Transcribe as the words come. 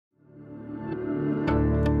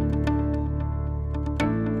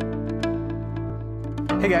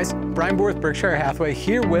Hey guys, Bryan Buhr with Berkshire Hathaway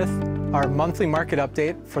here with our monthly market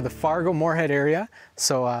update for the Fargo-Moorhead area.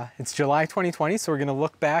 So it's July 2020, so we're going to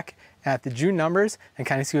look back at the June numbers and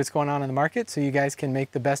kind of see what's going on in the market so you guys can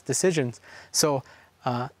make the best decisions. So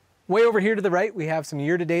way over here to the right, we have some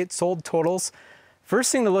year-to-date sold totals.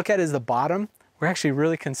 First thing to look at is the bottom. We're actually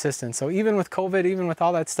really consistent. So even with COVID, even with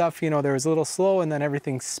all that stuff, you know, there was a little slow and then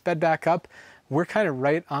everything sped back up. We're kind of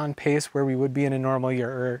right on pace where we would be in a normal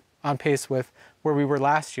year, or on pace with where we were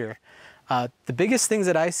last year. The biggest things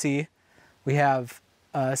that I see, we have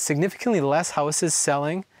significantly less houses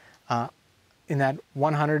selling in that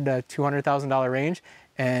 $100,000 to $200,000 range.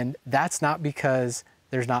 And that's not because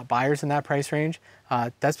there's not buyers in that price range.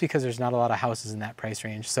 That's because there's not a lot of houses in that price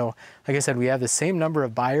range. So like I said, we have the same number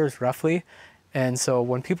of buyers roughly. And so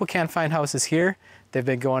when people can't find houses here, they've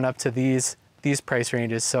been going up to these price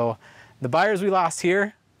ranges. So the buyers we lost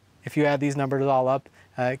here, if you add these numbers all up,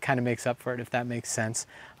 it kind of makes up for it, if that makes sense.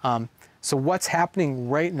 So what's happening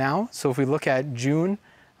right now? So if we look at June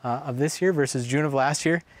of this year versus June of last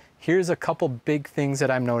year, here's a couple big things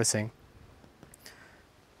that I'm noticing.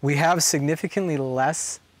 We have significantly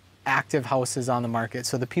less active houses on the market.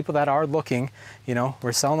 So the people that are looking, you know,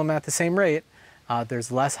 we're selling them at the same rate.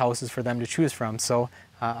 There's less houses for them to choose from. So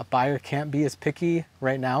a buyer can't be as picky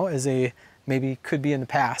right now as they maybe could be in the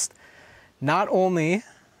past. Not only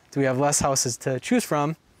do we have less houses to choose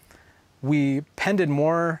from, we pended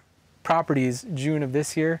more properties June of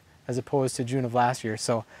this year as opposed to June of last year.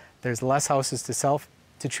 So there's less houses to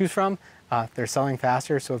choose from. They're selling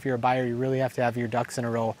faster. So if you're a buyer, you really have to have your ducks in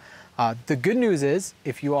a row. The good news is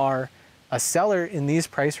if you are a seller in these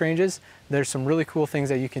price ranges, there's some really cool things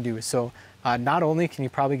that you can do. So not only can you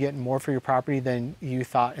probably get more for your property than you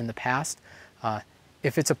thought in the past,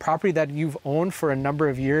 if it's a property that you've owned for a number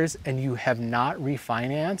of years and you have not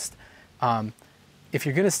refinanced, if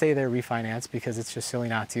you're going to stay there, refinance, because it's just silly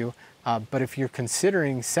not to. But if you're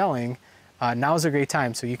considering selling, now's a great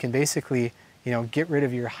time. So you can basically, you know, get rid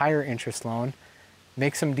of your higher interest loan,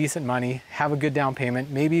 make some decent money, have a good down payment,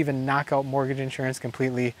 maybe even knock out mortgage insurance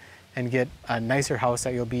completely and get a nicer house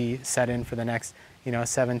that you'll be set in for the next, you know,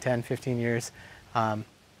 7, 10, 15 years.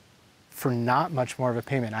 For not much more of a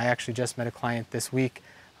payment. I actually just met a client this week.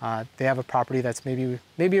 They have a property that's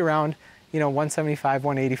maybe around, you know, 175,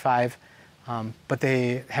 185, but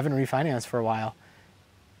they haven't refinanced for a while.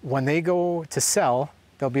 When they go to sell,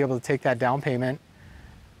 they'll be able to take that down payment,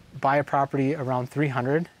 buy a property around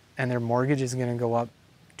 300, and their mortgage is going to go up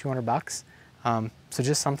 200 bucks. So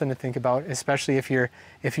just something to think about, especially if you're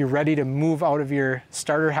ready to move out of your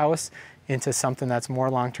starter house into something that's more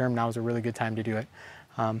long-term. Now is a really good time to do it.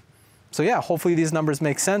 So yeah, hopefully these numbers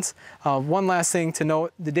make sense. One last thing to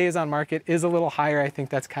note, the days on market is a little higher. I think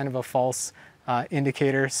that's kind of a false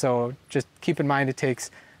indicator. So just keep in mind it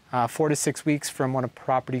takes 4 to 6 weeks from when a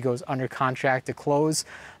property goes under contract to close.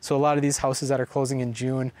 So a lot of these houses that are closing in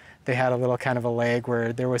June, they had a little kind of a lag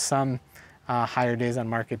where there was some higher days on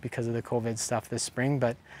market because of the COVID stuff this spring.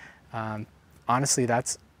 But honestly,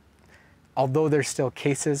 although there's still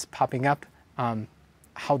cases popping up,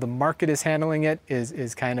 how the market is handling it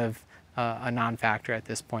is kind of a non-factor at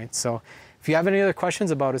this point. So if you have any other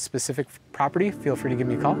questions about a specific property, feel free to give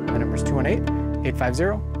me a call. My number is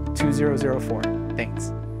 218-850-2004.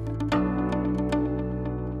 Thanks.